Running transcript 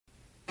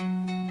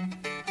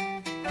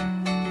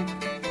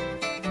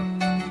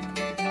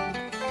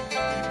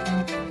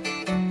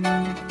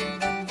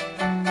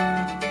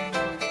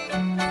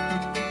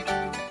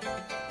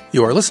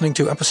You are listening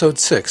to Episode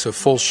 6 of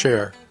Full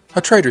Share,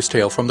 a trader's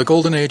tale from the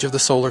golden age of the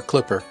solar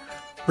clipper,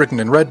 written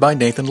and read by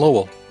Nathan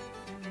Lowell.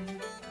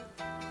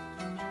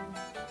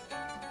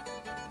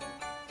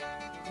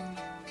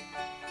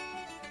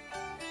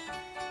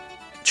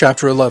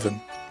 Chapter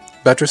 11,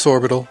 Betris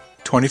Orbital,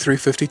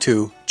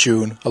 2352,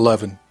 June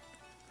 11.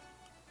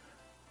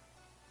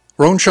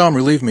 Roan Sham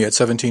relieved me at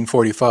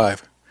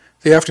 1745.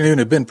 The afternoon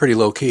had been pretty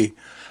low-key.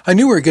 I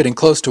knew we were getting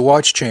close to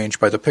watch change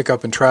by the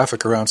pickup in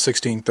traffic around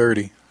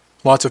 1630.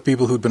 Lots of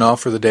people who'd been off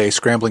for the day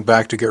scrambling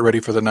back to get ready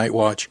for the night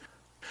watch.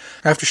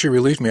 After she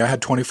relieved me, I had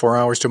 24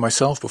 hours to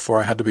myself before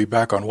I had to be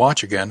back on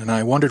watch again, and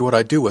I wondered what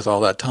I'd do with all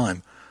that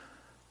time.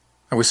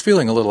 I was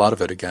feeling a little out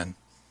of it again.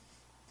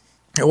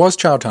 It was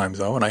chow time,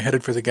 though, and I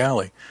headed for the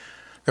galley.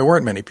 There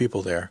weren't many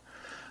people there.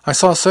 I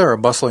saw Sarah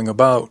bustling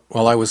about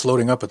while I was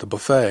loading up at the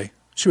buffet.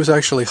 She was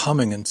actually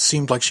humming and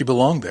seemed like she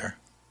belonged there.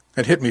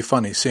 It hit me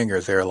funny seeing her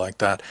there like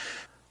that.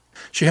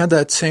 She had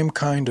that same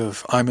kind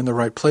of I'm in the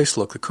right place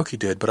look that Cookie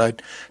did, but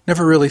I'd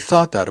never really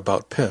thought that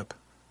about Pip.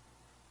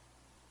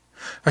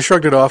 I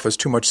shrugged it off as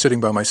too much sitting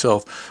by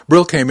myself.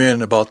 Brill came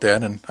in about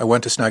then, and I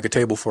went to snag a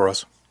table for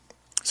us.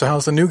 "So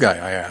how's the new guy?"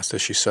 I asked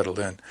as she settled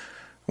in.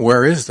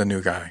 "Where is the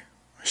new guy?"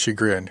 She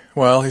grinned.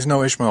 "Well, he's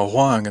no Ishmael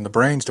Huang in the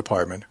brains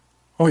department."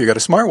 "Oh, you got a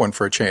smart one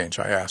for a change,"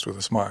 I asked with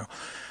a smile.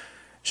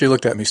 She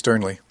looked at me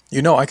sternly.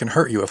 "You know I can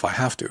hurt you if I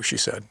have to," she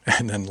said,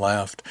 and then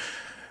laughed.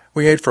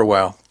 We ate for a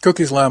while.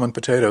 Cookie's lamb and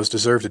potatoes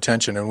deserved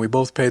attention, and we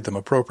both paid them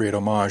appropriate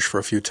homage for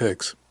a few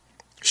ticks.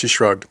 She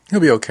shrugged. "He'll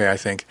be okay, I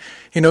think.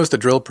 He knows the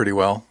drill pretty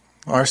well.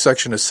 Our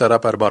section is set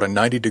up at about a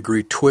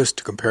 90-degree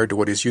twist compared to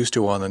what he's used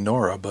to on the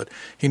Nora, but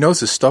he knows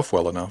his stuff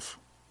well enough."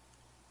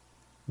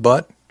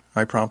 "But,"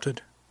 I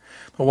prompted,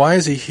 "but why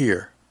is he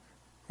here?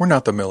 We're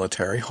not the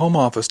military. Home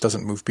Office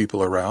doesn't move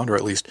people around, or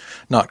at least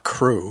not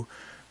crew.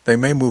 They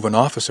may move an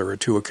officer or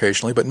two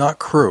occasionally, but not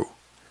crew.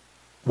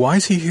 Why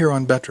is he here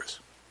on Betris?"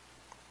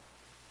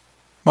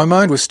 My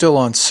mind was still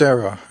on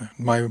Sarah.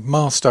 My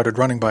mouth started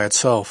running by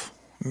itself.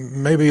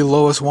 "Maybe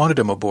Lois wanted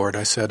him aboard,"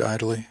 I said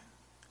idly.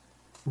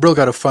 Brill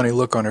got a funny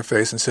look on her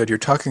face and said, "You're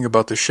talking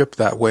about the ship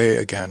that way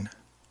again."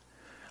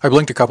 I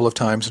blinked a couple of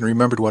times and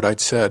remembered what I'd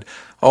said.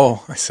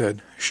 "Oh," I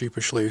said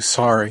sheepishly,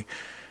 "sorry.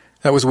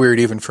 That was weird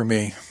even for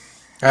me."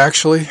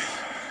 "Actually,"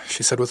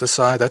 she said with a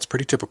sigh, "that's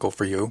pretty typical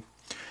for you."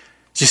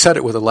 She said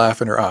it with a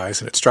laugh in her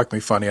eyes, and it struck me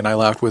funny, and I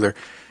laughed with her.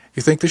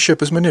 "You think the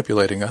ship is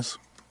manipulating us?"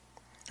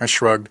 I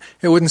shrugged.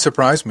 "It wouldn't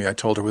surprise me," I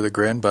told her with a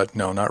grin, "but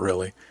no, not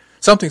really.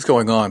 Something's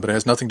going on, but it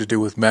has nothing to do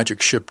with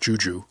magic ship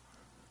juju."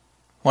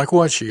 "Like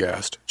what?" she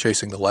asked,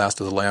 chasing the last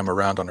of the lamb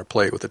around on her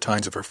plate with the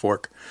tines of her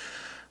fork.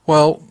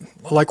 "Well,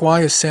 like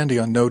why is Sandy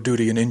on no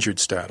duty and injured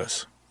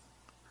status?"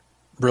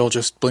 Brill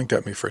just blinked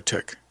at me for a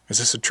tick. "Is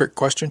this a trick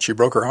question? She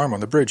broke her arm on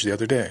the bridge the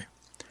other day."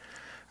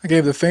 I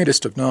gave the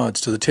faintest of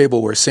nods to the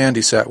table where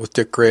Sandy sat with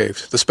Dick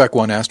Graves, the Spec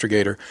 1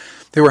 astrogator.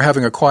 They were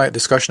having a quiet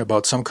discussion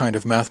about some kind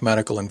of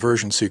mathematical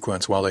inversion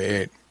sequence while they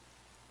ate.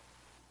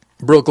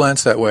 Brill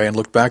glanced that way and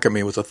looked back at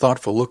me with a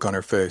thoughtful look on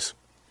her face.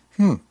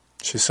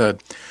 She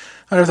said.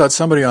 "I never thought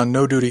somebody on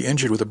no duty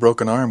injured with a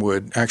broken arm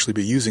would actually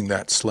be using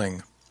that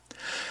sling."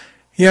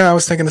 "Yeah, I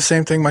was thinking the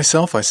same thing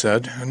myself," I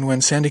said, "and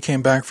when Sandy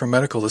came back from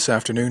medical this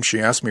afternoon,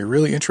 she asked me a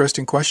really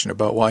interesting question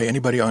about why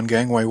anybody on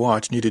gangway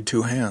watch needed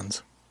two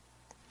hands."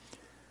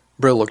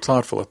 Brill looked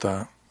thoughtful at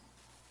that.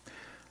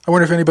 "I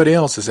wonder if anybody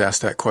else has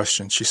asked that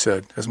question," she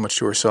said, as much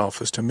to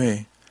herself as to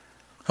me.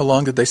 "How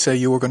long did they say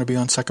you were going to be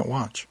on second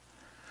watch?"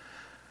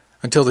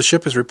 "Until the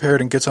ship is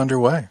repaired and gets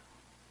underway."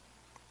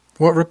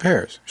 "What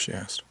repairs?" she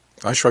asked.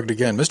 I shrugged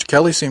again. Mr.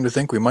 Kelly seemed to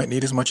think we might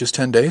need as much as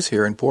 10 days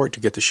here in port to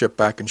get the ship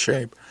back in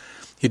shape.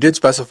 He did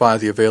specify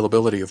the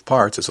availability of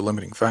parts as a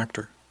limiting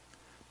factor.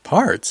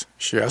 "Parts?"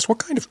 she asked. "What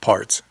kind of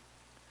parts?"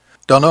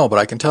 "Don't know, but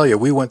I can tell you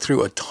we went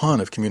through a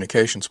ton of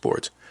communications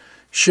boards.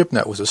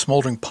 ShipNet was a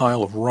smoldering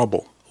pile of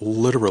rubble.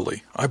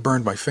 Literally. I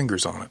burned my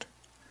fingers on it."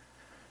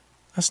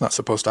 "That's not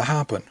supposed to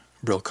happen,"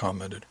 Brill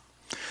commented.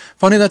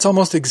 "Funny, that's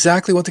almost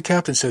exactly what the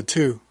captain said,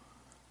 too."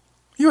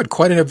 "You had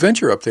quite an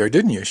adventure up there,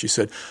 didn't you?" she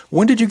said.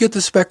 "When did you get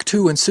the Spec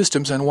 2 and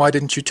systems, and why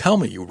didn't you tell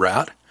me, you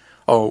rat?"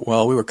 "Oh,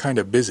 well, we were kind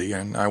of busy,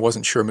 and I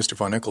wasn't sure Mr.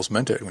 Von Nichols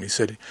meant it when he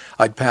said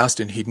I'd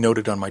passed and he'd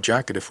noted on my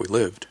jacket if we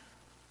lived."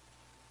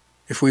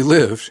 "If we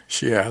lived?"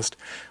 she asked.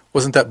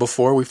 "Wasn't that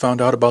before we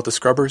found out about the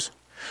scrubbers?"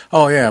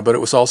 "Oh, yeah, but it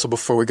was also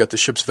before we got the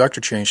ship's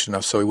vector changed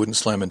enough so he wouldn't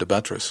slam into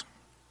Betris."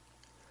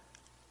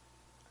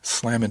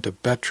 "Slam into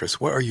Betris?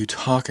 What are you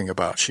talking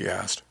about?" she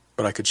asked,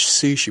 but I could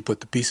see she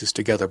put the pieces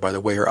together by the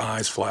way her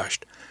eyes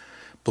flashed.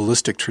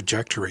 "Ballistic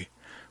trajectory.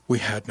 We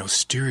had no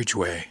steerage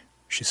way,"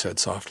 she said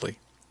softly.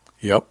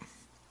 "Yep."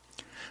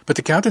 "But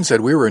the captain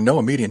said we were in no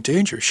immediate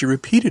danger. She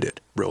repeated it,"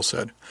 Brill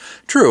said.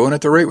 "True, and at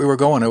the rate we were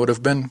going, it would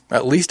have been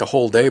at least a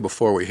whole day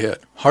before we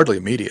hit. Hardly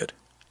immediate."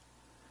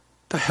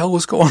 "The hell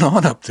was going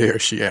on up there?"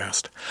 she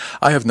asked.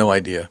 "I have no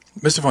idea.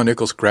 Mr. Von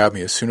Nichols grabbed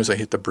me as soon as I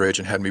hit the bridge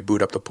and had me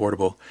boot up the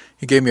portable.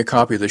 He gave me a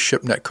copy of the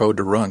ShipNet code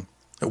to run.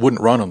 It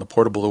wouldn't run on the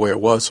portable the way it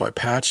was, so I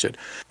patched it.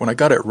 When I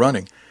got it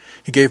running,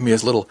 He gave me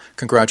his little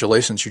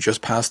 "congratulations, you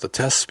just passed the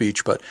test"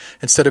 speech, but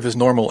instead of his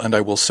normal "and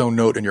I will sew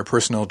note in your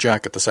personnel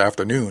jacket this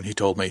afternoon," he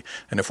told me,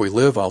 "and if we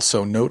live, I'll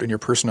sew note in your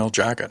personnel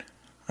jacket."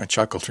 I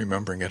chuckled,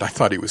 remembering it. I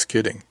thought he was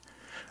kidding.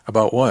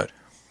 About what?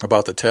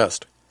 About the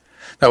test.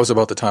 That was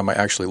about the time I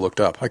actually looked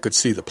up. I could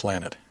see the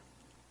planet.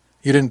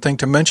 "You didn't think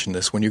to mention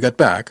this when you got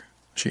back?"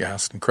 she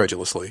asked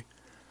incredulously.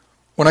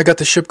 When I got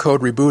the ship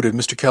code rebooted,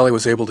 Mr. Kelly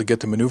was able to get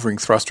the maneuvering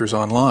thrusters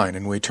online,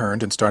 and we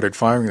turned and started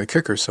firing the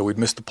kickers so we'd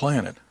miss the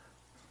planet.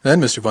 Then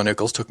Mr. Von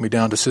Nichols took me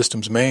down to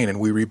Systems Main, and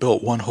we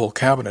rebuilt one whole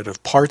cabinet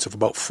of parts of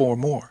about 4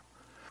 more.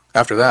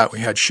 After that, we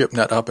had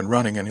ShipNet up and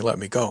running, and he let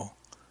me go.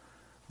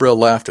 Brill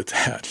laughed at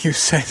that. "You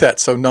say that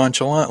so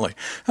nonchalantly."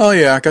 "Oh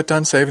yeah, I got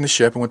done saving the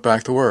ship and went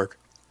back to work."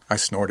 I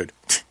snorted.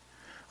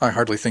 "I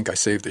hardly think I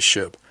saved the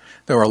ship.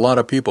 There were a lot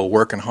of people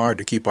working hard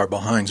to keep our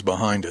behinds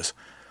behind us.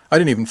 I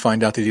didn't even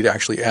find out that he'd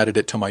actually added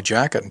it to my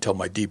jacket until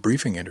my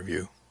debriefing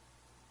interview."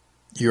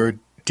 "Your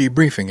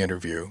debriefing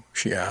interview?"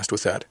 she asked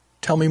with that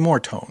 "tell me more"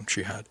 tone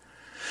she had.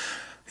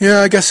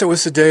 "Yeah, I guess it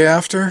was the day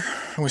after.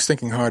 I was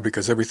thinking hard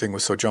because everything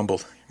was so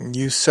jumbled.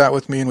 You sat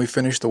with me and we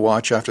finished the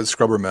watch after the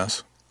scrubber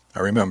mess." "I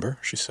remember,"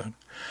 she said.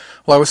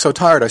 "Well, I was so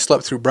tired I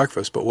slept through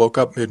breakfast, but woke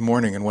up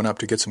mid-morning and went up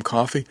to get some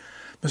coffee.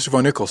 Mr.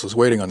 Von Nichols was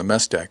waiting on the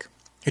mess deck.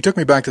 He took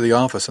me back to the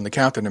office, and the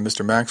captain and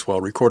Mr.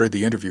 Maxwell recorded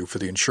the interview for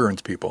the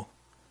insurance people."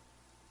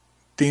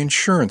 "The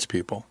insurance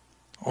people?"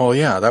 "Oh,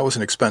 yeah, that was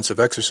an expensive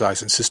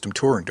exercise in system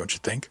touring, don't you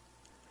think?"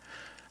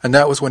 "And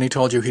that was when he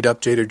told you he'd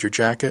updated your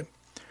jacket?"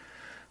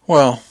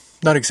 "Well,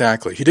 not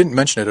exactly. He didn't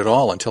mention it at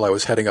all until I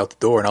was heading out the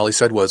door, and all he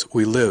said was,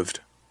 'We lived.'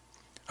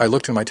 I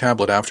looked in my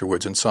tablet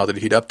afterwards and saw that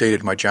he'd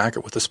updated my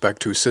jacket with the Spec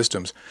 2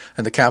 systems,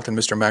 and the captain,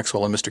 Mr.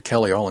 Maxwell, and Mr.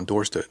 Kelly all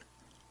endorsed it."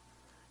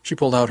 She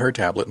pulled out her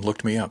tablet and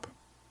looked me up.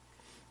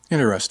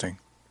 "Interesting.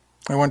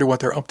 I wonder what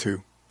they're up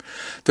to."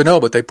 "Dunno,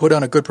 but they put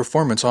on a good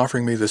performance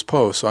offering me this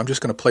post, so I'm just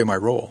going to play my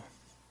role."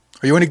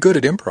 "Are you any good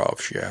at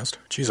improv?" she asked.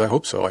 "Geez, I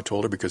hope so," I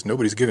told her, because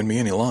nobody's given me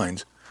any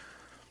lines.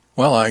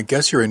 "Well, I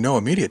guess you're in no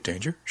immediate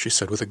danger," she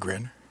said with a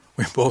grin.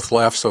 We both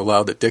laughed so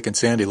loud that Dick and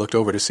Sandy looked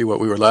over to see what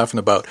we were laughing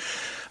about.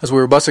 As we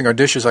were bussing our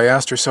dishes, I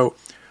asked her, "So,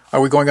 are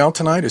we going out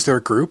tonight? Is there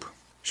a group?"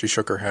 She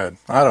shook her head.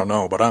 "I don't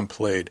know, but I'm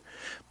played.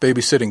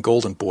 Babysitting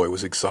Golden Boy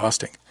was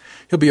exhausting.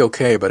 He'll be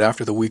okay, but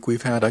after the week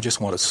we've had, I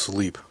just want to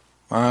sleep.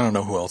 I don't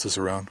know who else is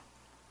around."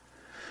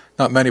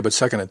 "Not many but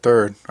second and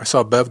third. I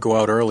saw Bev go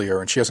out earlier,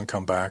 and she hasn't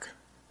come back.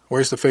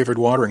 Where's the favored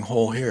watering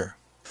hole here?"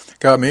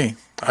 "Got me.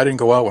 I didn't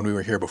go out when we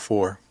were here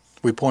before."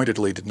 We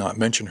pointedly did not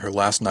mention her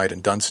last night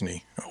in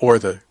Dunsany, or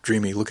the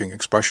dreamy-looking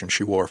expression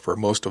she wore for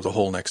most of the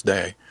whole next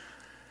day.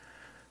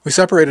 We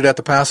separated at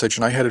the passage,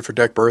 and I headed for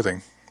deck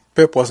berthing.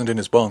 Pip wasn't in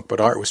his bunk, but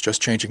Art was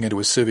just changing into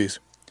his civvies.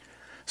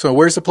 "So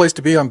where's the place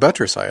to be on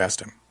Betris?" I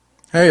asked him.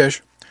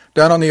 "Hey-ish.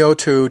 Down on the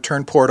O2,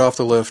 turn port off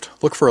the lift.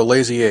 Look for a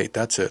Lazy 8,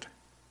 that's it."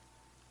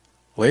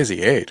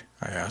 "Lazy 8?"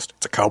 I asked.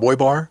 "It's a cowboy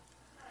bar?"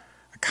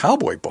 "A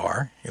cowboy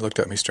bar?" He looked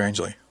at me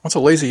strangely. "What's a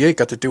Lazy 8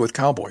 got to do with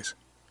cowboys?"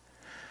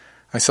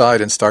 I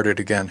sighed and started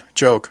again.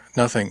 "Joke.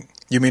 Nothing.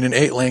 You mean an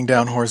 8 laying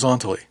down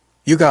horizontally.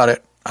 You got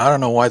it. I don't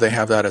know why they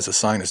have that as a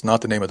sign. It's not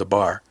the name of the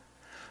bar.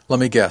 Let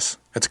me guess.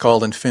 It's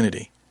called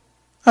Infinity."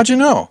 "How'd you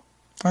know?"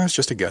 "Oh, it's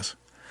just a guess."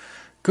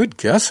 "Good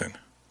guessing.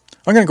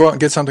 I'm going to go out and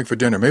get something for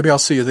dinner. Maybe I'll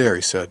see you there,"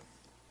 he said.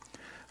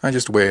 I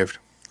just waved.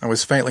 I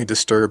was faintly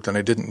disturbed, and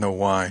I didn't know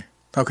why.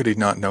 How could he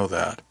not know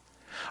that?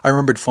 I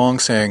remembered Fong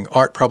saying,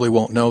 "Art probably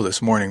won't know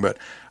this morning," but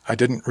I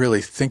didn't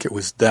really think it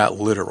was that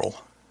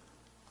literal.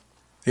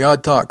 The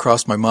odd thought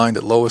crossed my mind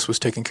that Lois was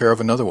taking care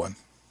of another one.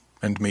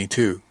 And me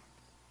too.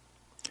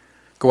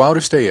 Go out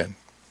or stay in?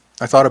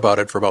 I thought about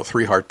it for about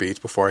 3 heartbeats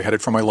before I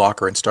headed for my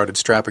locker and started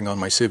strapping on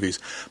my civvies.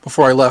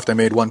 Before I left, I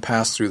made one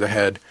pass through the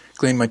head,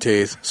 cleaned my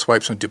teeth,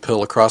 swiped some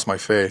Dupil across my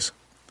face.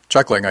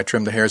 Chuckling, I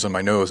trimmed the hairs on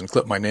my nose and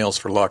clipped my nails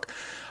for luck.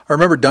 I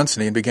remembered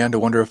Dunsany and began to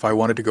wonder if I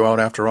wanted to go out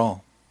after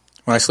all.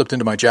 When I slipped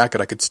into my jacket,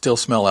 I could still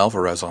smell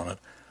Alvarez on it.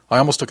 I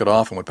almost took it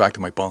off and went back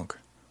to my bunk.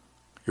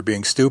 "You're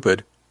being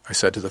stupid," I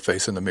said to the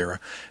face in the mirror,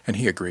 and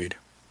he agreed.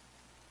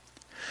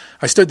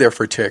 I stood there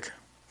for a tick,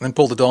 then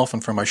pulled the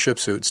Dolphin from my ship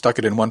suit, stuck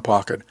it in one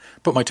pocket,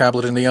 put my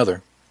tablet in the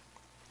other.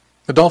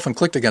 The Dolphin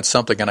clicked against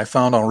something, and I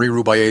found Henri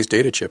Roubaillet's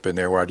data chip in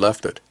there where I'd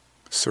left it.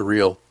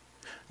 Surreal.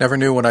 Never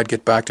knew when I'd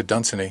get back to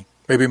Dunsany.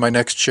 Maybe my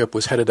next ship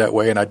was headed that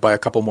way and I'd buy a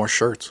couple more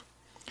shirts.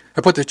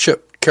 I put the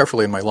chip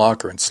carefully in my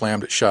locker and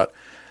slammed it shut.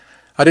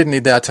 I didn't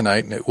need that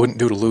tonight, and it wouldn't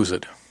do to lose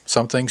it.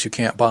 Some things you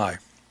can't buy.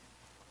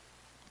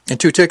 In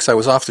 2 ticks, I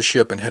was off the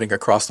ship and heading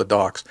across the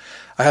docks.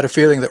 I had a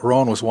feeling that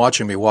Rowan was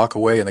watching me walk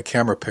away in the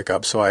camera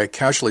pickup, so I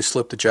casually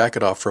slipped the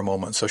jacket off for a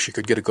moment so she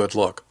could get a good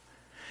look.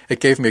 It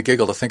gave me a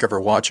giggle to think of her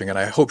watching, and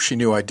I hoped she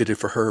knew I did it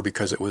for her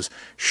because it was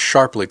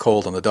sharply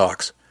cold on the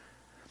docks.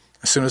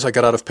 As soon as I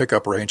got out of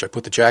pickup range, I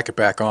put the jacket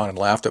back on and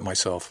laughed at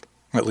myself.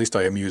 At least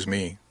I amused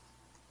me.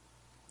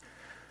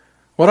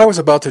 What I was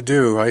about to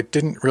do, I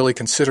didn't really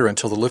consider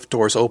until the lift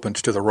doors opened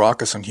to the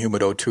raucous and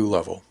humid O2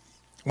 level.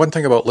 One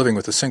thing about living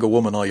with a single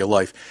woman all your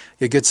life,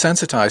 you get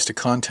sensitized to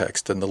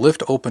context, and the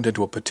lift opened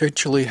into a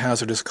potentially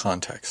hazardous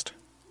context.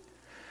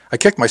 I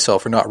kicked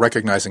myself for not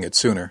recognizing it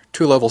sooner.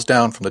 2 levels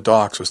down from the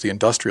docks was the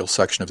industrial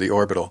section of the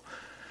orbital.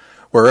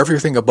 Where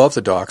everything above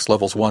the docks,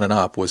 levels 1 and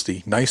up, was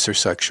the nicer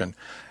section,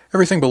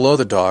 everything below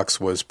the docks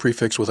was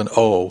prefixed with an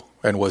O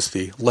and was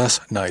the less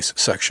nice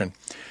section.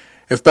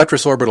 If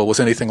Betris Orbital was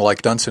anything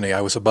like Dunsany,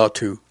 I was about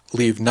to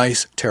leave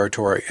nice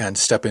territory and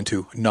step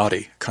into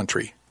naughty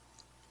country.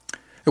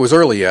 It was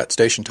early yet,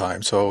 station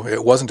time, so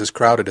it wasn't as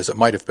crowded as it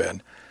might have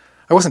been.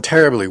 I wasn't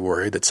terribly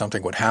worried that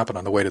something would happen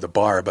on the way to the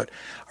bar, but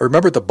I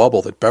remembered the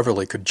bubble that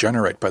Beverly could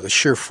generate by the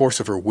sheer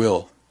force of her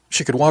will.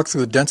 She could walk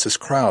through the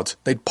densest crowds.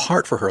 They'd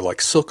part for her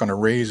like silk on a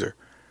razor.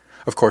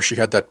 Of course, she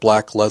had that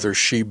black leather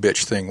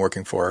she-bitch thing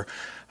working for her.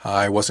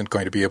 I wasn't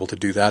going to be able to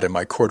do that in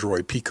my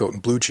corduroy peacoat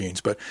and blue jeans,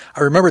 but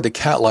I remembered the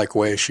cat-like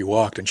way she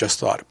walked and just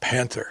thought,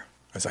 Panther,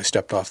 as I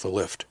stepped off the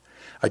lift.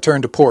 I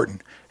turned to port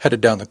and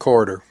headed down the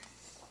corridor.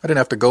 I didn't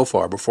have to go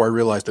far before I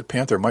realized that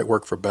Panther might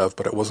work for Bev,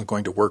 but it wasn't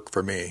going to work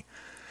for me.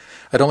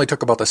 It only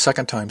took about the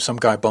second time some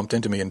guy bumped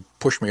into me and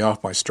pushed me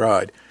off my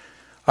stride.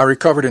 I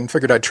recovered and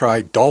figured I'd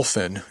try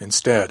dolphin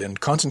instead, and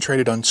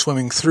concentrated on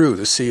swimming through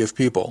the sea of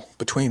people,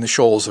 between the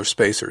shoals of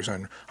spacers,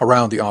 and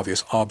around the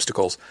obvious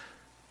obstacles.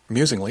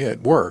 Amusingly,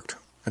 it worked,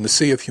 and the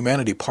sea of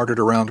humanity parted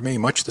around me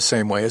much the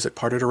same way as it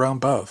parted around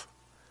Bev.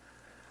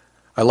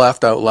 I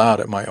laughed out loud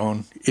at my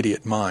own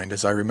idiot mind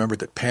as I remembered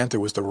that Panther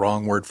was the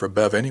wrong word for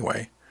Bev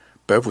anyway.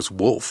 Bev was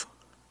wolf.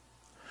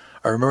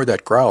 I remembered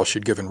that growl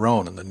she'd given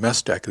Roan on the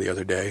mess deck the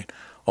other day,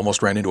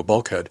 almost ran into a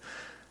bulkhead.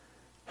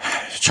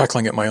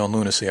 Chuckling at my own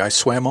lunacy, I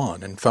swam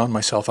on and found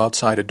myself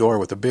outside a door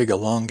with a big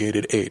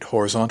elongated 8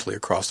 horizontally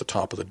across the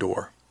top of the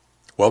door.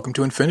 Welcome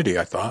to infinity,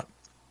 I thought,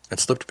 and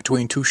slipped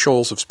between 2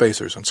 shoals of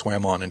spacers and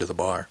swam on into the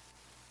bar.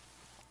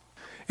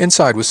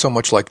 Inside was so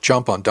much like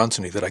Jump on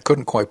Dunsany that I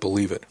couldn't quite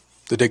believe it.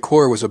 The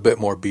decor was a bit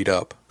more beat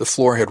up. The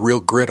floor had real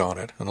grit on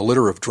it, and a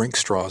litter of drink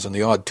straws and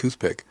the odd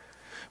toothpick.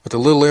 But the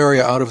little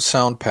area out of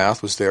sound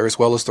path was there, as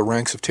well as the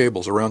ranks of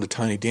tables around the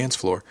tiny dance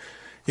floor.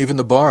 Even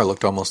the bar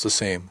looked almost the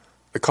same.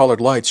 The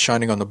colored lights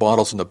shining on the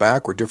bottles in the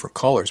back were different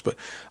colors, but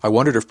I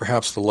wondered if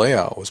perhaps the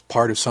layout was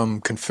part of some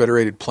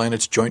Confederated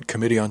Planets Joint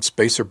Committee on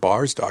Spacer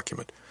Bars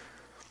document.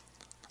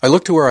 I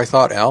looked to where I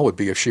thought Al would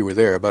be if she were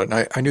there, but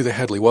I knew the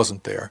Headley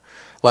wasn't there.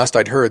 Last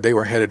I'd heard, they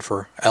were headed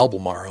for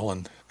Albemarle,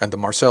 and the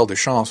Marcel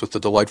Deschamps with the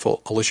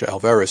delightful Alicia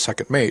Alvarez,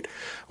 second mate,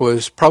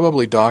 was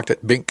probably docked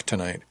at Bink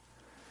tonight.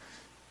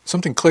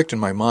 Something clicked in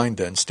my mind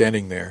then,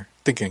 standing there,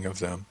 thinking of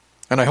them,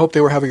 and I hoped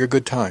they were having a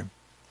good time.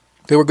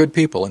 They were good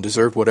people and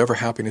deserved whatever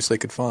happiness they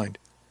could find.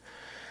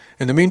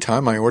 In the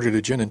meantime, I ordered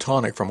a gin and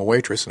tonic from a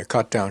waitress in a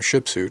cut-down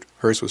ship suit.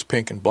 Hers was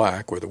pink and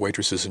black, where the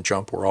waitresses in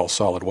Jump were all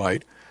solid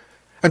white,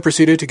 and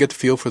proceeded to get the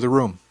feel for the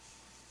room.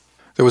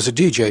 There was a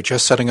DJ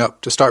just setting up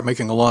to start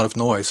making a lot of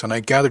noise, and I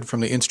gathered from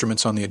the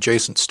instruments on the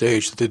adjacent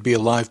stage that there'd be a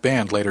live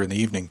band later in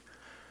the evening.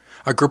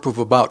 A group of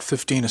about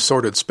 15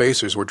 assorted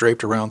spacers were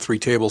draped around 3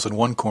 tables in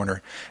one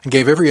corner and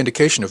gave every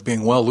indication of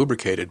being well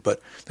lubricated,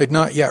 but they'd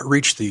not yet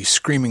reached the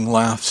screaming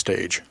laugh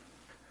stage.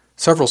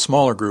 Several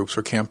smaller groups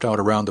were camped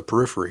out around the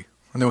periphery,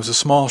 and there was a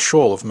small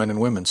shoal of men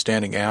and women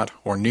standing at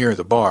or near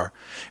the bar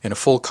in a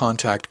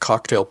full-contact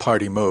cocktail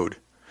party mode.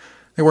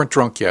 They weren't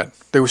drunk yet.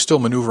 They were still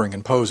maneuvering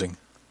and posing.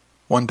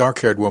 One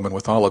dark-haired woman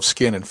with olive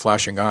skin and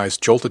flashing eyes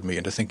jolted me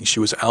into thinking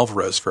she was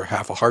Alvarez for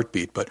half a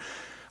heartbeat, but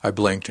I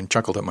blinked and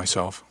chuckled at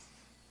myself.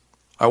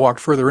 I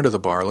walked further into the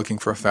bar, looking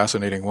for a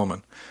fascinating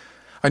woman.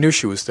 I knew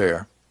she was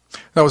there.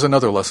 That was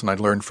another lesson I'd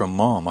learned from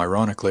Mom,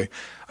 ironically.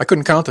 I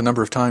couldn't count the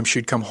number of times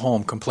she'd come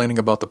home complaining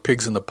about the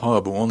pigs in the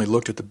pub who only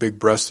looked at the big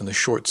breasts and the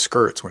short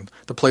skirts when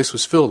the place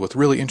was filled with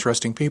really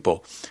interesting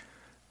people.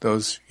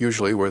 Those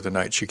usually were the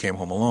nights she came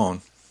home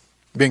alone.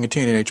 Being a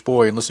teenage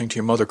boy and listening to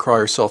your mother cry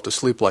herself to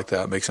sleep like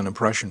that makes an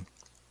impression.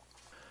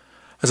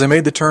 As I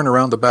made the turn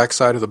around the back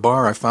side of the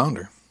bar, I found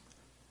her.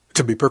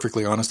 To be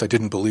perfectly honest, I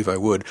didn't believe I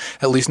would,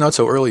 at least not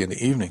so early in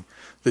the evening.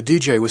 The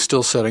DJ was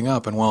still setting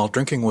up, and while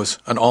drinking was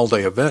an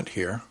all-day event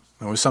here,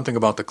 there was something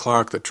about the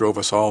clock that drove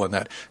us all in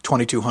that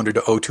 2200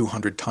 to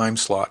 0200 time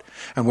slot,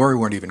 and we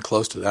weren't even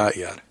close to that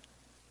yet.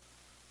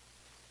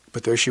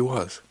 But there she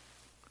was.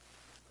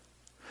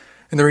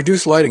 In the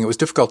reduced lighting, it was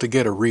difficult to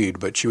get a read,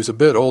 but she was a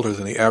bit older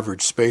than the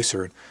average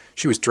spacer, and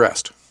she was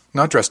dressed.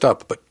 Not dressed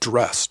up, but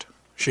dressed.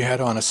 She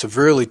had on a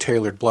severely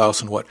tailored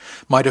blouse in what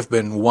might have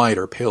been white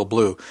or pale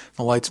blue.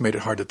 The lights made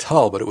it hard to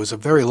tell, but it was a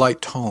very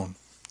light tone.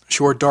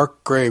 She wore a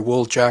dark gray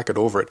wool jacket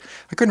over it.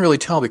 I couldn't really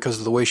tell because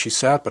of the way she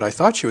sat, but I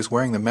thought she was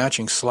wearing the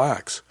matching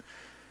slacks.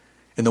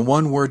 In the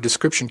one-word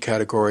description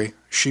category,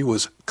 she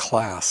was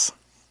class.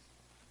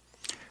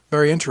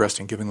 Very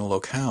interesting, given the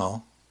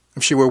locale.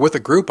 If she were with a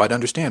group, I'd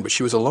understand, but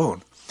she was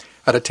alone,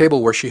 at a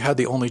table where she had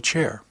the only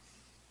chair.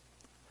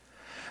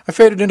 I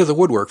faded into the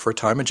woodwork for a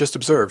time and just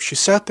observed. She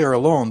sat there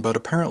alone, but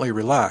apparently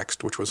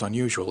relaxed, which was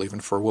unusual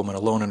even for a woman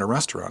alone in a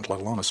restaurant,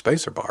 let alone a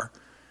spacer bar.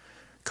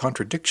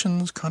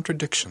 Contradictions,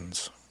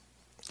 contradictions.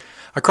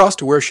 I crossed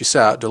to where she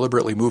sat,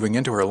 deliberately moving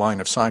into her line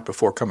of sight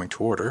before coming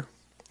toward her.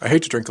 I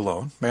hate to drink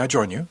alone. May I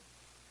join you?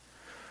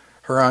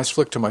 Her eyes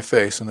flicked to my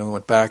face and then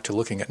went back to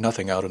looking at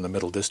nothing out in the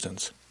middle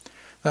distance.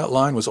 That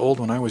line was old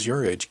when I was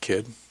your age,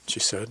 kid,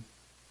 she said.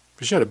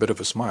 But she had a bit of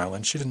a smile,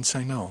 and she didn't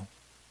say no.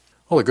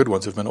 All the good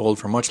ones have been old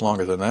for much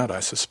longer than that, I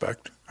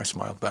suspect. I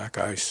smiled back.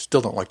 I still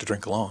don't like to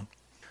drink alone.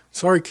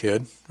 Sorry,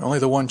 kid. Only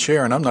the one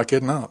chair, and I'm not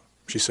getting up,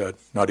 she said,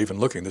 not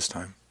even looking this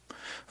time.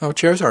 Oh,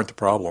 chairs aren't the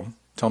problem.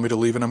 Tell me to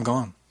leave and I'm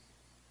gone.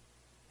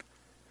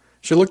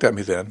 She looked at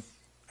me then,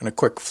 and a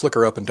quick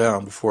flicker up and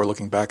down before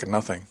looking back at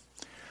nothing.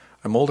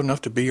 I'm old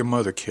enough to be your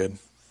mother, kid.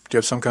 Do you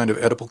have some kind of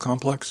Oedipal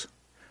complex?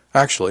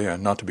 Actually,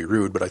 and not to be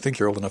rude, but I think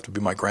you're old enough to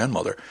be my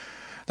grandmother.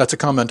 That's a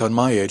comment on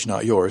my age,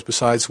 not yours,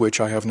 besides which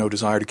I have no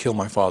desire to kill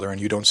my father, and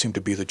you don't seem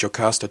to be the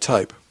Jocasta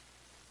type.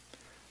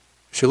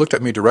 She looked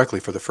at me directly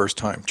for the first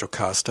time.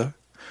 Jocasta?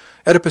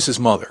 Oedipus's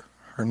mother.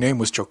 Her name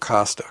was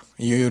Jocasta.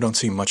 You don't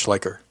seem much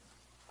like her.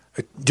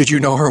 Did you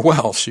know her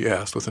well? She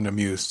asked with an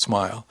amused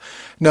smile.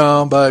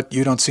 No, but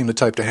you don't seem the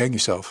type to hang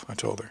yourself, I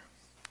told her.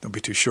 Don't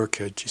be too sure,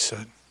 kid, she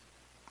said.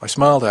 I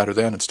smiled at her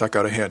then and stuck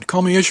out a hand.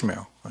 Call me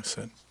Ishmael, I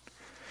said.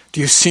 Do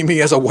you see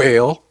me as a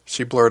whale?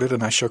 She blurted,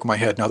 and I shook my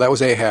head. Now, that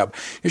was Ahab.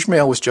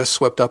 Ishmael was just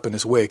swept up in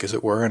his wake, as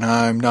it were, and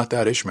I'm not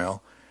that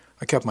Ishmael.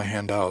 I kept my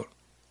hand out.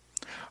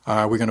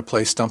 Are we going to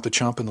play Stump the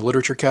Chump in the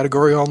literature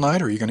category all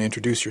night, or are you going to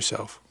introduce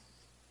yourself?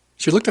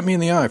 She looked at me in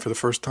the eye for the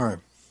first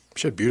time.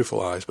 She had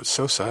beautiful eyes, but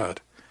so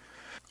sad.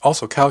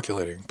 Also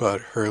calculating,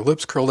 but her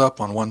lips curled up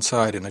on one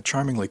side in a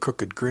charmingly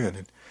crooked grin,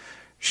 and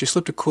she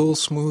slipped a cool,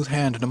 smooth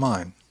hand into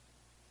mine.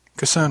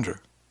 Cassandra.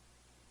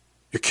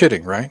 You're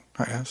kidding, right?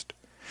 I asked.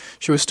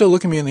 She was still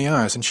looking me in the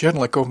eyes, and she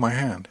hadn't let go of my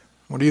hand.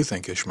 What do you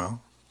think,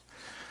 Ishmael?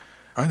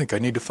 I think I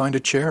need to find a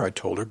chair, I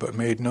told her, but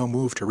made no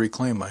move to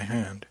reclaim my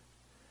hand.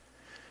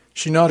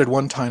 She nodded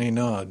one tiny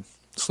nod,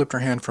 slipped her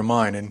hand from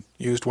mine, and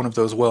used one of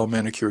those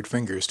well-manicured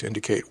fingers to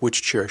indicate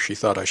which chair she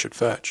thought I should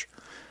fetch.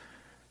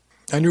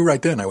 I knew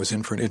right then I was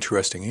in for an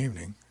interesting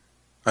evening.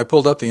 I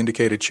pulled up the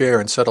indicated chair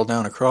and settled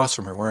down across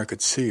from her where I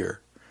could see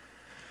her.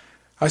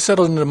 I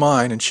settled into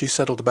mine, and she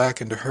settled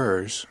back into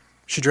hers.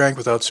 She drank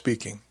without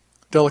speaking,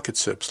 delicate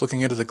sips,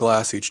 looking into the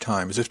glass each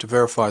time, as if to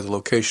verify the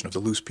location of the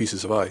loose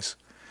pieces of ice.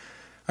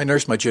 I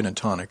nursed my gin and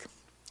tonic.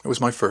 It was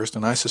my first,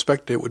 and I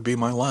suspected it would be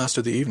my last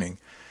of the evening.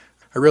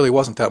 I really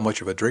wasn't that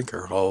much of a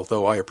drinker,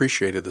 although I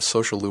appreciated the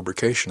social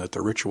lubrication that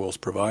the rituals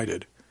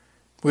provided.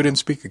 We didn't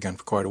speak again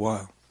for quite a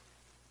while.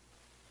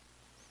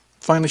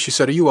 Finally she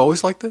said, Are you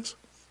always like this?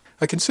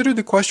 I considered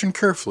the question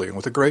carefully and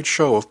with a great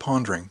show of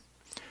pondering.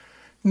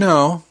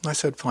 No, I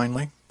said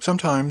finally.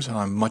 Sometimes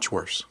I'm much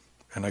worse.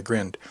 And I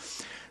grinned.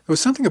 There was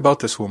something about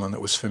this woman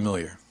that was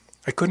familiar.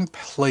 I couldn't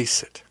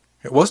place it.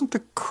 It wasn't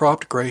the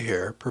cropped gray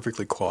hair,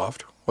 perfectly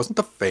coiffed. It wasn't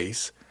the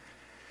face.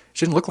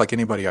 She didn't look like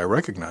anybody I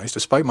recognized.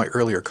 Despite my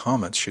earlier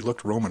comments, she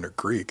looked Roman or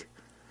Greek.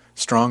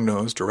 Strong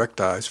nose,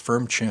 direct eyes,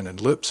 firm chin, and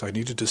lips I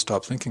needed to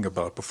stop thinking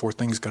about before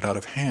things got out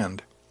of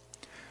hand.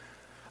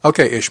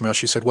 Okay, Ishmael,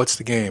 she said, what's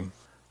the game?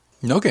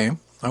 No game.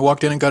 I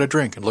walked in and got a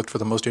drink and looked for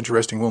the most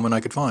interesting woman I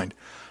could find.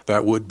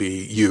 That would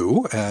be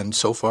you, and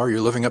so far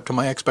you're living up to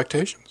my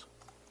expectations.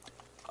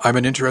 I'm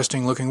an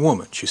interesting-looking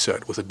woman, she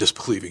said with a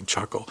disbelieving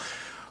chuckle.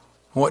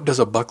 What does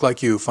a buck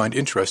like you find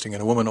interesting in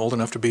a woman old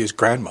enough to be his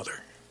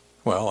grandmother?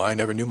 Well, I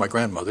never knew my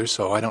grandmother,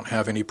 so I don't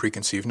have any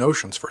preconceived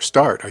notions for a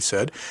start, I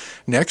said.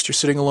 Next, you're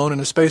sitting alone in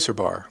a spacer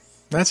bar.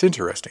 That's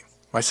interesting.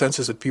 My sense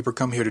is that people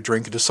come here to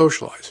drink and to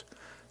socialize.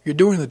 You're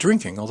doing the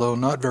drinking, although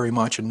not very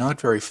much and not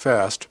very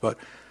fast, but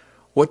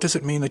what does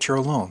it mean that you're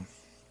alone?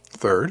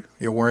 Third,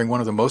 you're wearing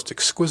one of the most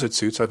exquisite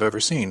suits I've ever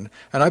seen,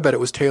 and I bet it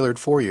was tailored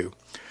for you.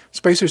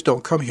 Spacers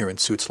don't come here in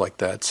suits like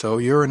that, so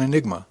you're an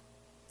enigma.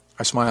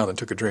 I smiled and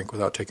took a drink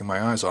without taking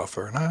my eyes off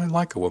her, and I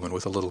like a woman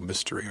with a little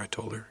mystery, I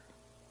told her.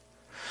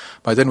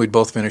 By then we'd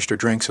both finished our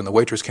drinks, and the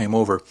waitress came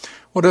over.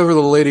 Whatever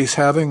the lady's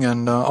having,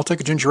 and I'll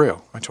take a ginger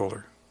ale, I told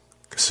her.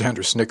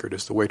 Cassandra snickered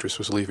as the waitress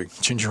was leaving.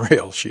 Ginger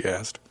ale, she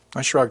asked.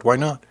 I shrugged. Why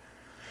not?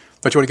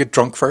 Don't you want to get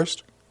drunk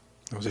first?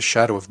 There was a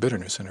shadow of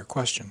bitterness in her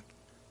question.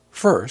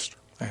 First?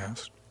 I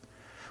asked.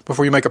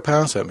 Before you make a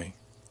pass at me.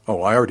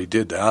 Oh, I already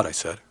did that, I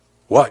said.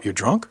 What, you're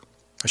drunk?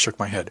 I shook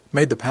my head.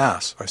 Made the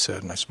pass, I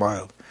said, and I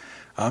smiled.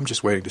 I'm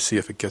just waiting to see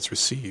if it gets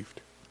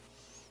received.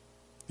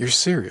 You're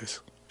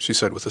serious, she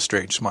said with a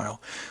strange smile.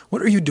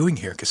 What are you doing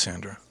here,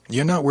 Cassandra?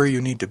 You're not where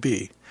you need to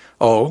be.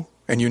 Oh,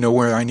 and you know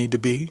where I need to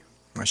be?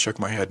 I shook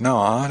my head. No,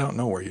 I don't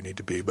know where you need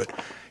to be, but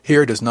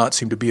here does not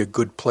seem to be a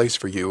good place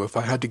for you. If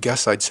I had to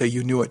guess, I'd say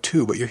you knew it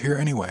too, but you're here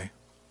anyway.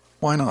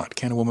 Why not?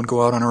 Can't a woman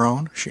go out on her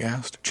own? She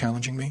asked,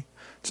 challenging me.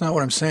 It's not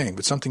what I'm saying,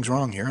 but something's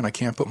wrong here, and I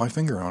can't put my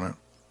finger on it.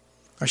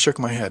 I shook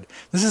my head.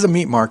 This is a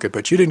meat market,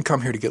 but you didn't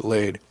come here to get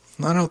laid.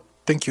 I don't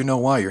think you know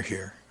why you're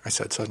here, I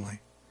said suddenly.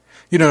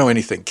 You don't know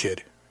anything,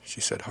 kid, she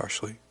said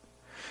harshly.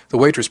 The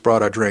waitress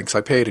brought our drinks.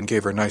 I paid and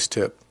gave her a nice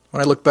tip.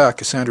 When I looked back,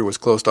 Cassandra was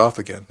closed off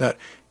again. That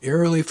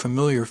eerily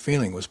familiar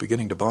feeling was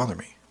beginning to bother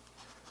me.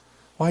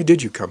 Why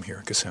did you come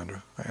here,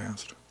 Cassandra? I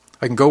asked.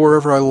 I can go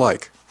wherever I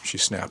like, she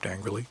snapped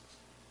angrily.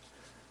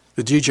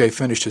 The DJ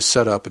finished his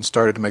setup and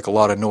started to make a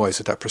lot of noise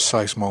at that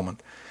precise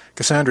moment.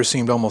 Cassandra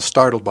seemed almost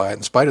startled by it,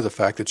 in spite of the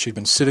fact that she'd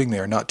been sitting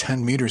there not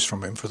 10 meters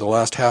from him for the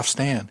last half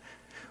stand.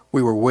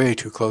 We were way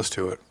too close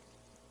to it.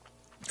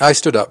 I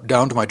stood up,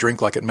 downed my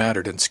drink like it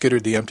mattered, and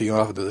skittered the empty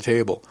off of the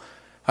table.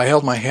 I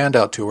held my hand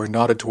out to her and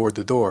nodded toward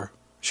the door.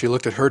 She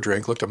looked at her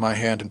drink, looked at my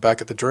hand, and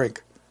back at the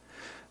drink.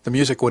 The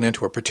music went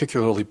into a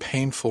particularly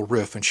painful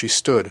riff, and she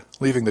stood,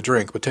 leaving the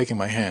drink but taking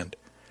my hand.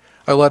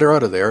 I led her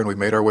out of there, and we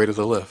made our way to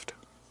the lift.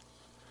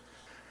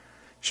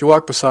 She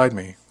walked beside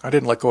me. I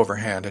didn't let go of her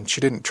hand, and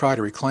she didn't try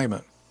to reclaim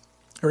it.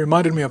 It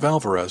reminded me of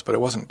Alvarez, but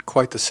it wasn't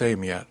quite the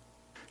same yet.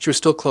 She was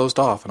still closed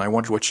off, and I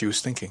wondered what she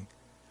was thinking.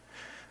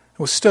 It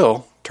was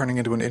still turning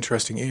into an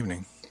interesting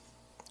evening.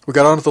 We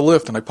got onto the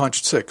lift, and I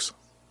punched 6.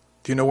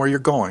 "Do you know where you're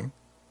going?"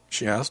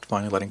 she asked,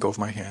 finally letting go of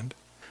my hand.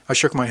 I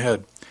shook my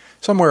head.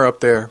 "Somewhere up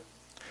there.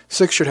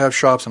 6 should have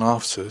shops and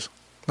offices.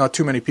 Not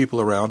too many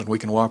people around, and we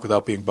can walk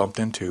without being bumped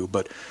into,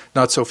 but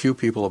not so few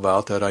people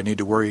about that I need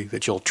to worry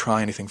that you'll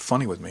try anything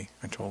funny with me,"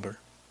 I told her.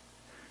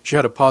 She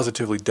had a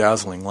positively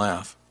dazzling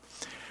laugh.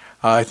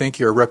 "I think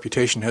your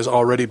reputation has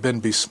already been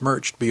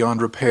besmirched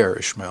beyond repair,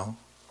 Ishmael."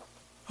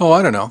 "Oh,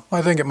 I don't know.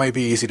 I think it might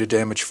be easy to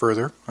damage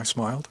further," I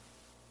smiled.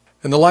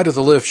 In the light of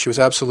the lift, she was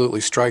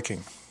absolutely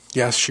striking.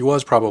 Yes, she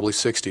was probably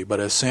 60, but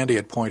as Sandy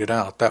had pointed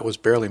out, that was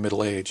barely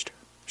middle-aged.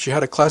 She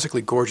had a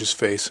classically gorgeous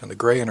face, and the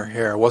gray in her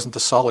hair wasn't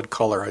the solid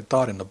color I'd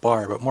thought in the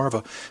bar, but more of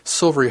a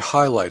silvery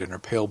highlight in her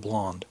pale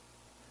blonde.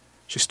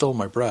 She stole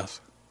my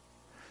breath.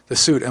 The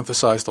suit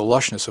emphasized the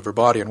lushness of her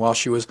body, and while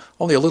she was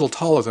only a little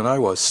taller than I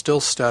was, still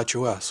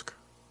statuesque.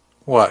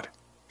 "What?"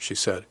 she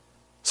said,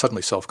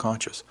 suddenly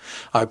self-conscious.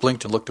 I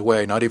blinked and looked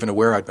away, not even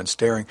aware I'd been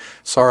staring.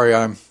 "Sorry,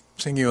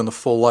 seeing you in the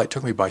full light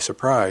took me by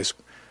surprise.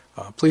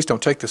 Please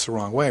don't take this the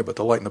wrong way, but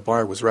the light in the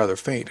bar was rather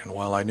faint, and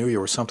while I knew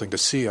you were something to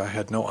see, I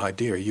had no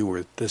idea you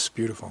were this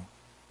beautiful."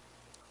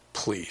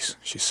 "Please,"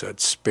 she said,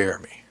 "spare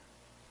me."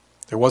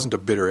 There wasn't a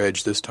bitter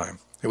edge this time.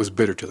 It was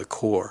bitter to the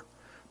core.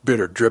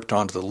 Bitter dripped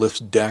onto the lift's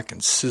deck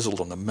and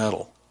sizzled on the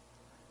metal.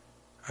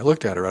 I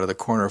looked at her out of the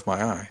corner of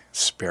my eye.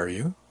 "Spare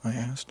you?" I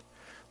asked.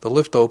 The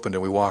lift opened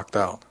and we walked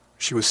out.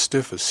 She was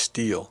stiff as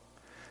steel.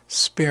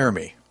 "Spare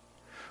me."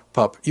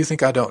 "Pup, you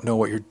think I don't know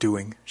what you're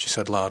doing," she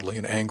said loudly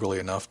and angrily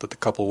enough that the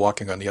couple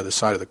walking on the other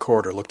side of the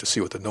corridor looked to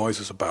see what the noise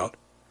was about.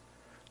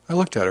 I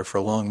looked at her for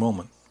a long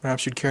moment.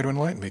 "Perhaps you'd care to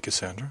enlighten me,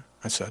 Cassandra,"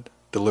 I said,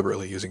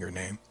 deliberately using her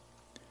name.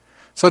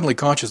 Suddenly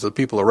conscious of the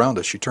people around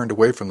us, she turned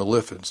away from the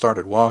lift and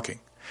started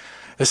walking.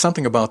 There's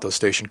something about those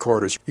station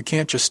corridors. You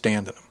can't just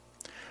stand in them.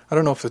 I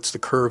don't know if it's the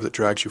curve that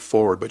drags you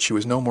forward, but she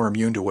was no more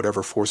immune to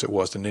whatever force it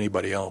was than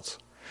anybody else.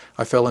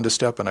 I fell into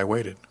step and I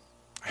waited.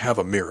 "I have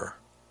a mirror,"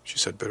 she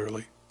said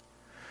bitterly.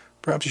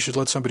 "Perhaps you should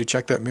let somebody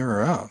check that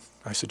mirror out,"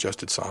 I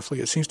suggested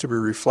softly. "It seems to be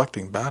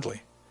reflecting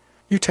badly."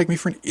 "You take me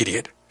for an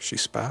idiot," she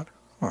spat.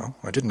 "Well,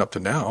 I didn't up to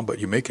now, but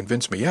you may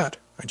convince me yet,"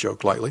 I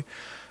joked lightly.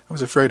 I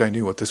was afraid I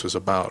knew what this was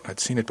about. I'd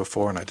seen it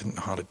before and I didn't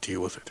know how to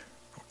deal with it.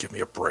 "Oh, give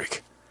me a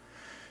break."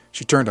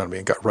 She turned on me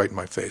and got right in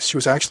my face. She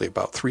was actually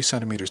about 3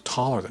 centimeters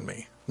taller than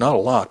me. Not a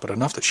lot, but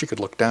enough that she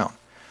could look down.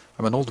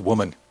 I'm an old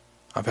woman.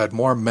 I've had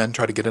more men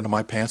try to get into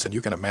my pants than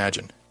you can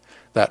imagine.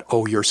 That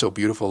 "oh, you're so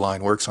beautiful"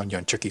 line works on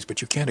young chickies,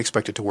 but you can't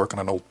expect it to work on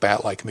an old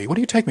bat like me. What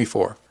do you take me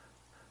for?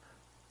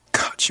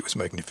 God, she was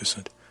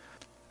magnificent.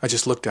 I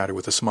just looked at her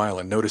with a smile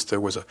and noticed there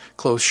was a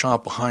closed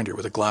shop behind her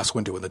with a glass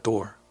window in the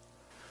door.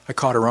 I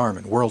caught her arm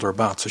and whirled her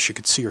about so she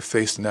could see her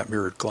face in that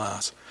mirrored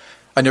glass.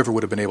 I never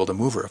would have been able to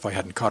move her if I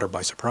hadn't caught her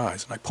by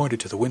surprise, and I pointed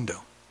to the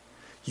window.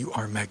 "You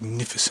are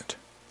magnificent.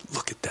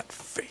 Look at that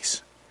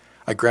face."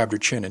 I grabbed her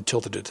chin and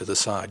tilted it to the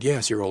side.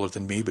 "Yes, you're older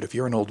than me, but if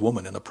you're an old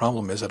woman and the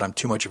problem is that I'm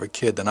too much of a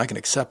kid, then I can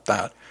accept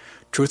that.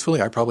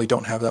 Truthfully, I probably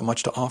don't have that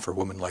much to offer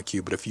women like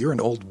you, but if you're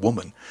an old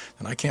woman,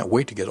 then I can't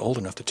wait to get old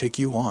enough to take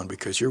you on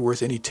because you're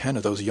worth any 10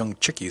 of those young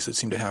chickies that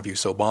seem to have you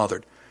so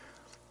bothered."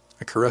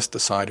 I caressed the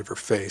side of her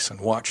face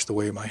and watched the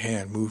way my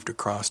hand moved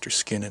across her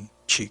skin and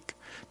cheek,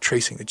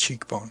 tracing the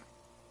cheekbone.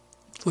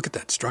 "Look at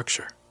that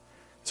structure.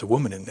 There's a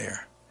woman in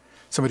there.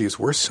 Somebody who's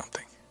worth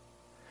something."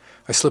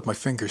 I slipped my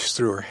fingers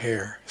through her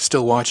hair,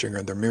 still watching her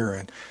in the mirror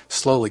and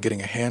slowly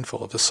getting a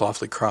handful of the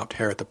softly cropped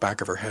hair at the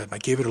back of her head. I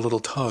gave it a little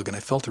tug, and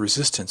I felt the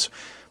resistance,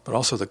 but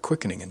also the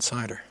quickening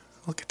inside her.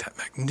 Look at that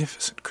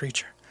magnificent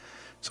creature.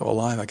 So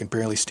alive I can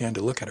barely stand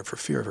to look at her for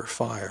fear of her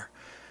fire.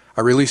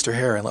 I released her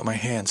hair and let my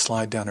hand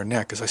slide down her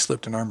neck as I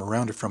slipped an arm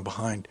around her from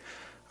behind.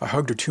 I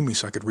hugged her to me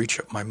so I could reach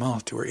up my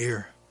mouth to her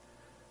ear.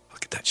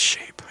 "Look at that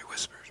shape," I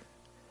whispered.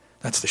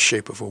 "That's the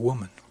shape of a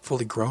woman, a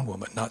fully grown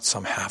woman, not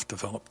some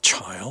half-developed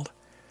child."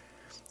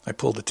 I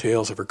pulled the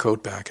tails of her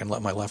coat back and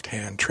let my left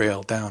hand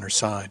trail down her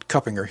side,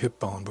 cupping her hip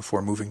bone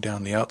before moving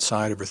down the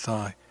outside of her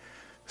thigh,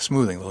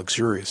 smoothing the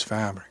luxurious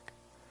fabric.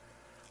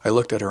 I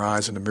looked at her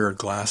eyes in the mirrored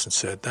glass and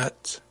said,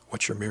 "That's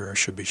what your mirror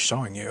should be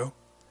showing you."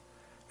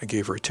 I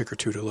gave her a tick or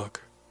two to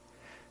look.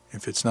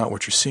 "If it's not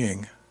what you're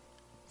seeing,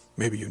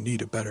 maybe you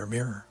need a better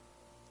mirror."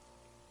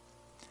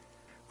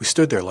 We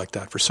stood there like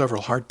that for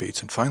several heartbeats,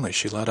 and finally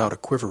she let out a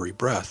quivery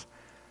breath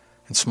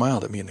and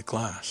smiled at me in the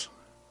glass.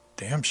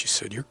 "Damn," she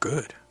said, "you're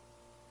good."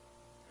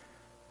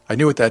 I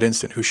knew at that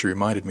instant who she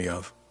reminded me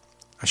of.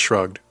 I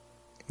shrugged,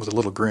 with a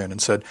little grin,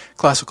 and said,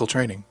 "Classical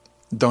training.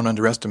 Don't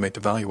underestimate the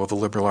value of a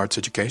liberal arts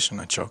education,"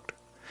 I choked.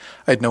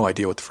 I had no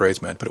idea what the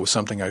phrase meant, but it was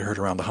something I'd heard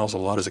around the house a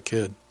lot as a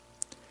kid.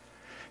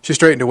 She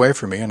straightened away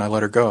from me, and I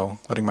let her go,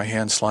 letting my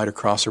hand slide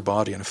across her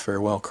body in a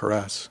farewell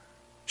caress.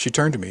 She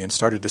turned to me and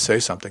started to say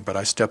something, but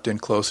I stepped in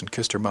close and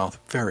kissed her mouth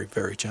very,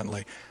 very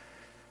gently.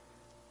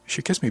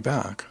 She kissed me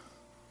back.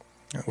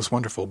 It was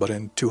wonderful, but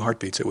in 2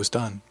 heartbeats it was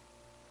done.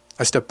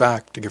 I stepped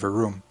back to give her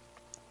room.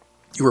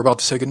 "You were about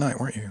to say goodnight,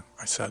 weren't you?"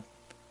 I said.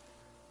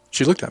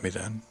 She looked at me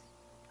then.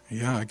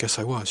 "Yeah, I guess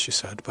I was," she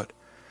said, "but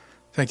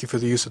thank you for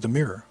the use of the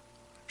mirror,"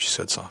 she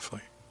said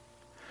softly.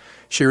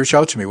 She reached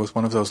out to me with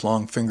one of those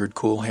long-fingered,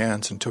 cool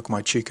hands and took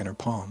my cheek in her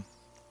palm.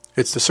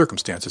 "It's the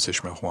circumstances,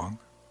 Ishmael Huang."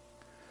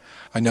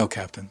 "I know,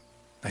 Captain,"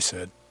 I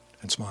said,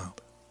 and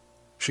smiled.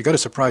 She got a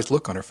surprised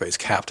look on her face.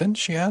 "Captain?"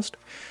 she asked.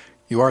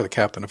 "You are the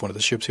captain of one of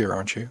the ships here,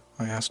 aren't you?"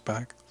 I asked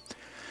back.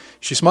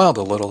 She smiled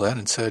a little then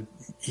and said,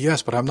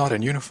 "Yes, but I'm not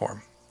in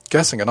uniform.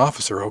 Guessing an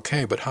officer,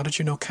 okay, but how did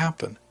you know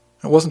captain?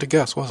 It wasn't a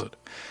guess, was it?"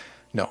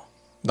 "No,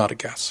 not a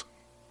guess."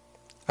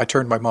 I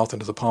turned my mouth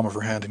into the palm of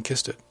her hand and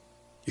kissed it.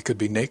 You could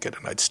be naked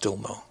and I'd still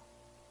know.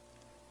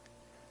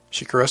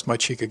 She caressed my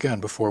cheek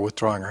again before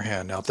withdrawing her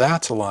hand. "Now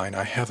that's a line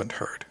I haven't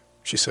heard,"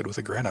 she said with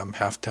a grin. "I'm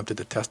half tempted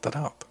to test that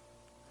out."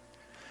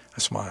 I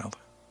smiled.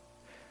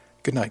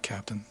 "Good night,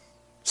 Captain.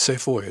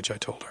 Safe voyage," I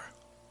told her.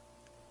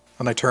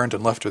 And I turned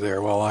and left her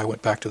there while I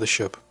went back to the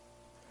ship.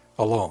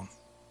 Alone.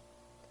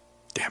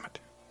 Damn it.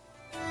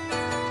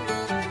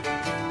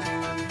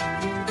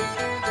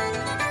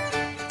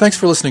 Thanks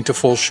for listening to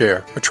Full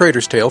Share, a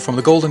trader's tale from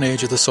the golden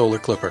age of the solar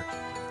clipper.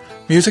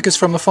 Music is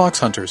from the Fox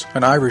Hunters,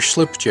 an Irish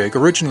slipjig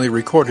originally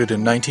recorded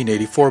in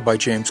 1984 by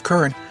James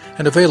Curran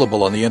and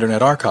available on the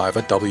Internet Archive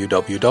at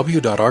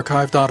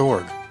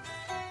www.archive.org.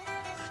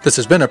 This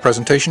has been a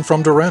presentation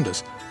from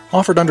Durandus,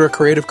 offered under a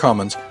Creative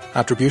Commons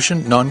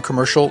Attribution,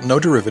 Non-Commercial, No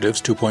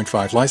Derivatives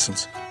 2.5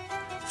 license.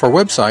 For a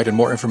website and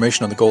more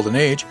information on the Golden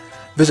Age,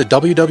 visit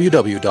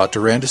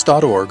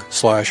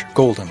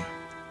www.durandus.org/golden.